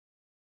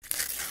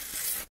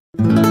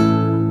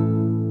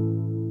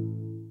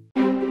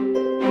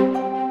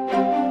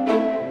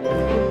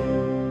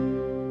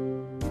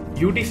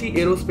UTC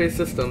Aerospace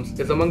Systems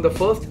is among the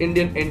first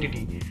Indian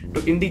entity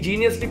to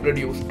indigenously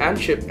produce and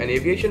ship an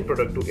aviation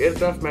product to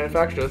aircraft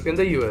manufacturers in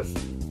the US.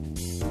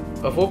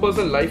 A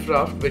 4-person life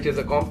raft, which is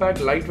a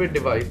compact, lightweight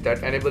device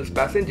that enables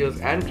passengers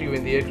and crew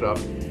in the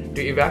aircraft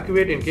to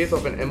evacuate in case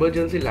of an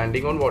emergency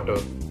landing on water.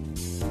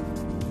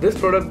 This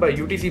product by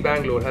UTC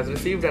Bangalore has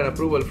received an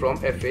approval from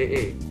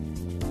FAA.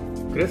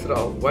 Chris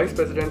Rao, Vice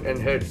President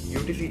and Head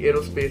UTC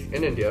Aerospace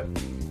in India,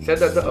 said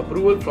that the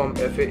approval from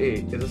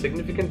FAA is a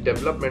significant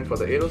development for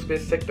the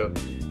aerospace sector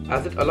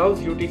as it allows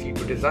UTC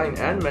to design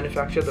and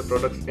manufacture the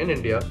products in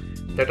India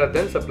that are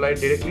then supplied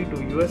directly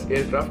to US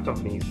aircraft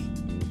companies.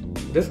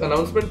 This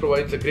announcement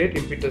provides a great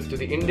impetus to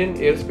the Indian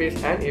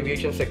airspace and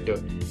aviation sector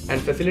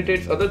and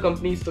facilitates other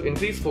companies to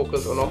increase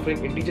focus on offering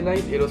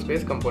indigenized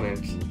aerospace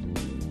components.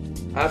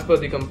 As per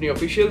the company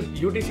officials,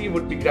 UTC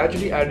would be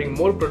gradually adding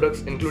more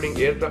products including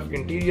aircraft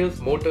interiors,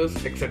 motors,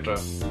 etc.